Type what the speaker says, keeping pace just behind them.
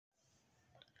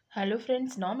Hello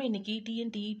friends, நாம் இன்னைக்கு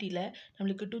டிஎன்டிஇடியில்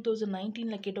நம்மளுக்கு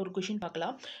 2019 கேட்ட ஒரு கொஷின்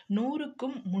பார்க்கலாம்.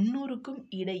 100க்கும் 300க்கும்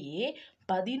இடையே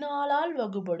 14ஆல்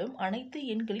வகுபடும் அனைத்து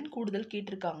எண்களின் கூடுதல்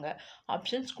கேட்டிருக்காங்க.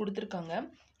 ஆப்ஷன்ஸ் கொடுத்துருக்காங்க.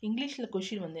 இங்கிலீஷில்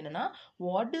கொஷின் வந்து என்னென்னா,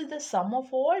 what is the some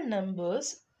of all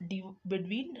numbers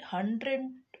between 100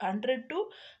 to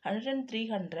 100 and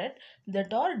 300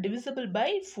 that are divisible by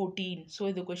 14. So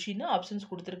இது கொஷின் ஆப்ஷன்ஸ்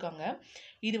கொடுத்துருக்காங்க.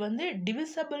 இது வந்து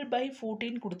divisible by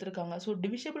 14 கொடுத்துருக்காங்க. So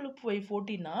divisible by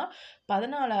 14னா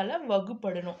 14ஆல்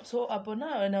வகுப்படணும். ஸோ அப்போனா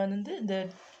நான் வந்து இந்த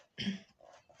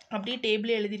அப்படியே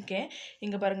டேபிளே எழுதியிருக்கேன்.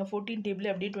 இங்கே பாருங்கள், 14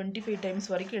 டேபிள் அப்படியே 25 டைம்ஸ்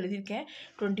வரைக்கும் எழுதியிருக்கேன்.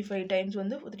 25 டைம்ஸ்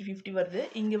வந்து 350 வருது.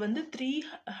 இங்கே வந்து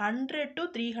 300 to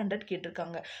 300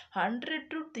 கேட்டிருக்காங்க. 100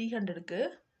 to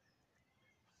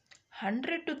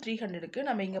 300க்கு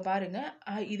நம்ம இங்கே பாருங்கள்,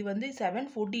 இது வந்து 7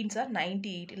 14s are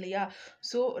 98 இல்லையா?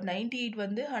 ஸோ 98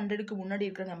 வந்து 100க்கு முன்னாடி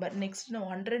இருக்கிற நம்பர். நெக்ஸ்ட்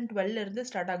 112 இருந்து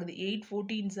ஸ்டார்ட் ஆகுது. 8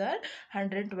 14s are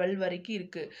 112 வரைக்கும்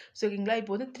இருக்குது. ஸோ ஓகேங்களா?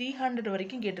 இப்போ வந்து 300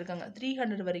 வரைக்கும் கேட்டிருக்காங்க.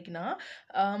 300 வரைக்கும்னா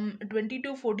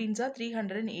 22 14s are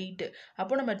 308.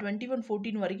 அப்போ நம்ம 21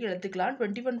 14 வரைக்கும் எடுத்துக்கலாம்.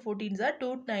 21 14s are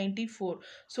 294.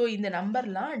 ஸோ இந்த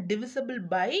நம்பர்லாம் divisible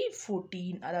by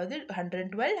 14, அதாவது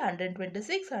 112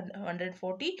 126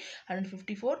 140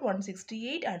 154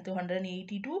 168 and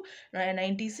 182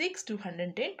 96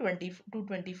 210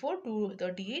 224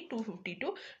 238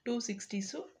 252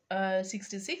 260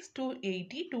 66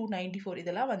 280 294.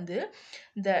 இதெல்லாம் வந்து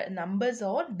the numbers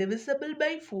are divisible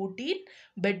by 14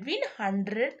 between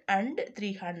 100 and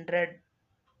 300.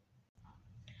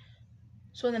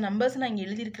 So அந்த நம்பர்ஸ் நான் இங்கே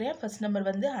எழுதியிருக்கிறேன். ஃபர்ஸ்ட் நம்பர்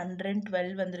வந்து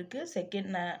 112 வந்திருக்கு. செகண்ட்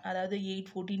அதாவது 8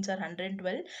 14s are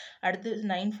 112. அடுத்து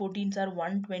 9 14s are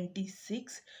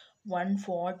 126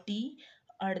 140.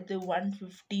 அடுத்து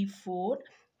 154.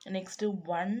 நெக்ஸ்ட்டு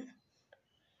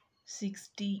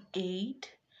 168.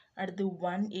 அடுத்து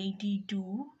 182.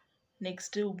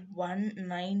 நெக்ஸ்ட்டு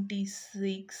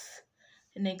 196.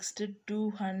 நெக்ஸ்ட்டு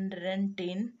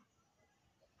 210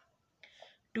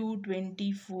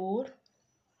 224.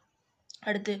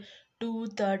 அடுத்து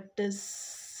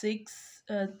 236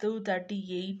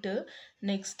 238.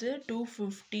 நெக்ஸ்ட்டு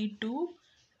 252.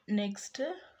 நெக்ஸ்ட்டு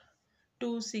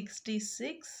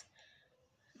 266.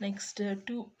 நெக்ஸ்ட்டு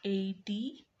 280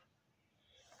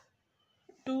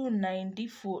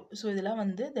 294. ஸோ இதெல்லாம்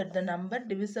வந்து the number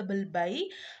divisible by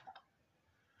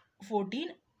 14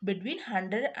 between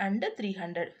 100 and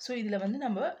 300. So இதில் வந்து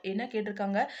நம்ம என்ன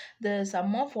கேட்டிருக்காங்க, the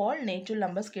sum of all natural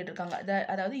numbers கேட்டிருக்காங்க.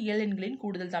 அதாவது இயல் எண்களின்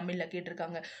கூடுதல் தமிழில்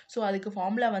கேட்டிருக்காங்க. ஸோ அதுக்கு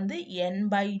ஃபார்முலா வந்து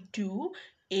n/2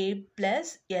 a plus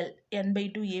l.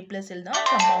 n/2 a plus l தான்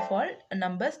sum of all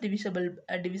numbers divisible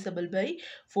by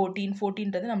 14.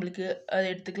 14ன்றது நம்மளுக்கு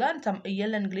எடுத்துக்கலாம்.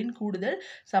 இயல் எண்களின் கூடுதல்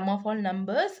sum of all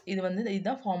numbers. இது வந்து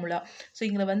இதுதான் ஃபார்முலா. ஸோ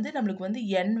இங்கே வந்து நம்மளுக்கு வந்து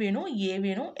n வேணும், a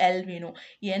வேணும், l வேணும்.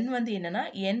 n வந்து என்னென்னா,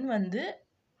 n வந்து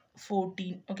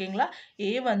 14 ஓகேங்களா? a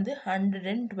வந்து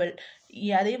 112.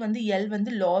 அதே வந்து l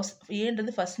வந்து லாஸ்.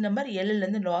 ஏன்றது first number,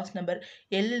 lலேருந்து last number.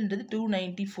 lன்றது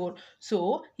 294. So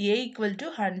a equal to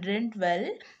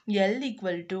 112, l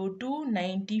equal to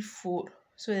 294.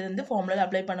 So இது வந்து ஃபார்முலாவில்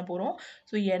அப்ளை பண்ண போகிறோம்.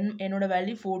 ஸோ என்னோட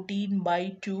வேல்யூ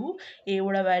 14/2,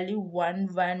 ஏவோட வேல்யூ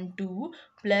 112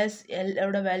 ப்ளஸ்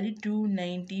எல்லோட வேல்யூ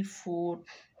 294.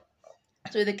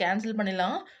 ஸோ இதை கேன்சல்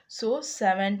பண்ணிடலாம். ஸோ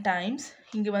 7 டைம்ஸ்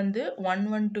இங்கே வந்து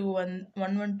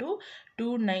 112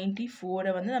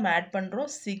 294 வந்து நம்ம ஆட் பண்ணுறோம்.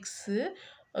 6.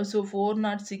 ஸோ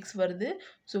 406 வருது.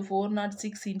 So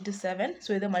 406 into 7. ஸோ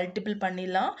இதை மல்டிபிள்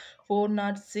பண்ணிடலாம்.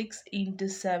 406 into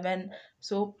 7.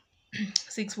 So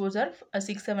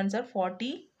 6 7s are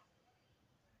 40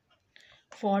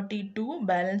 42.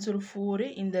 Balance ஒரு 4.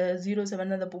 இந்த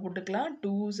 07 அதை போட்டுக்கலாம்.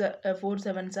 4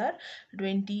 7s are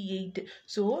 28.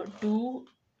 ஸோ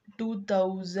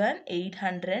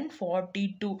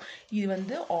 2842. இது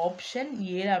வந்து ஆப்ஷன்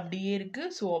ஏ அப்படியே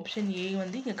இருக்குது. ஸோ ஆப்ஷன் ஏ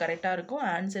வந்து இங்கே கரெக்டாக இருக்கும்.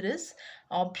 Answer is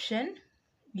option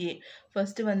A.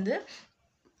 First வந்து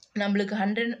நம்மளுக்கு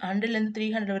 100லேருந்து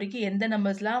 300 வரைக்கும் எந்த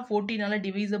நம்பர்ஸ்லாம் 14ஆல்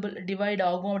டிவைட்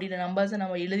ஆகும் அப்படின்ற நம்பர்ஸை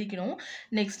நம்ம எழுதிக்கணும்.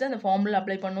 நெக்ஸ்ட்டு அந்த ஃபார்முலா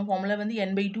அப்ளை பண்ணணும். ஃபார்முலா வந்து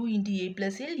n/2 into a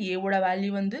plus l. ஏவோட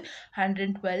வேல்யூ வந்து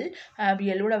 112.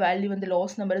 எல்லோட வேல்யூ வந்து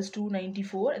லாஸ்ட் நம்பர் இஸ்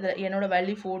 294. என்னோட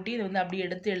வேல்யூ 40. இதை வந்து அப்படியே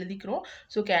எடுத்து எழுதிக்கிறோம்.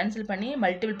 ஸோ கேன்சல் பண்ணி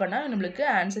மல்டிபிள் பண்ணால் நம்மளுக்கு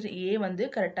ஆன்சர் ஏ வந்து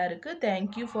கரெக்டாக இருக்குது.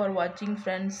 தேங்க்யூ ஃபார் வாட்சிங்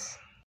ஃப்ரெண்ட்ஸ்.